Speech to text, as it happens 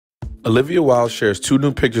Olivia Wilde shares 2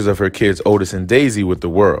 new pictures of her kids, Otis and Daisy, with the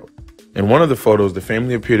world. In one of the photos, the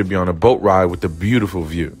family appear to be on a boat ride with a beautiful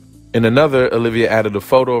view. In another, Olivia added a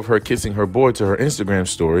photo of her kissing her boy to her Instagram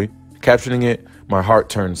story, captioning it, "My heart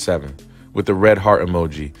turned 7, with the red heart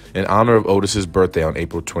emoji, in honor of Otis's birthday on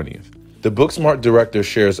April 20th. The Booksmart director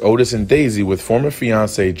shares Otis and Daisy with former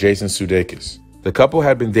fiancé Jason Sudeikis. The couple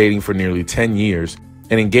had been dating for nearly 10 years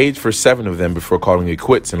and engaged for 7 of them before calling it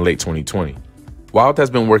quits in late 2020. Wilde has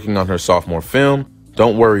been working on her sophomore film,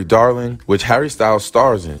 Don't Worry Darling, which Harry Styles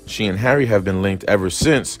stars in. She and Harry have been linked ever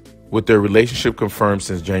since, with their relationship confirmed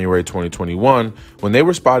since January 2021 when they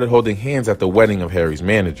were spotted holding hands at the wedding of Harry's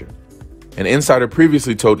manager. An insider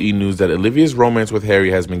previously told E! News that Olivia's romance with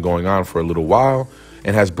Harry has been going on for a little while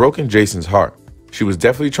and has broken Jason's heart. She was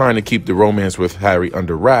definitely trying to keep the romance with Harry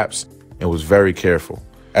under wraps and was very careful.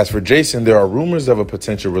 As for Jason, there are rumors of a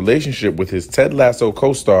potential relationship with his Ted Lasso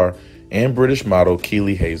co-star and British model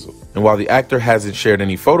Keely Hazel. And while the actor hasn't shared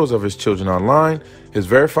any photos of his children online, his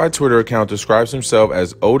verified Twitter account describes himself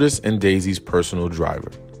as Otis and Daisy's personal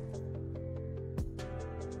driver.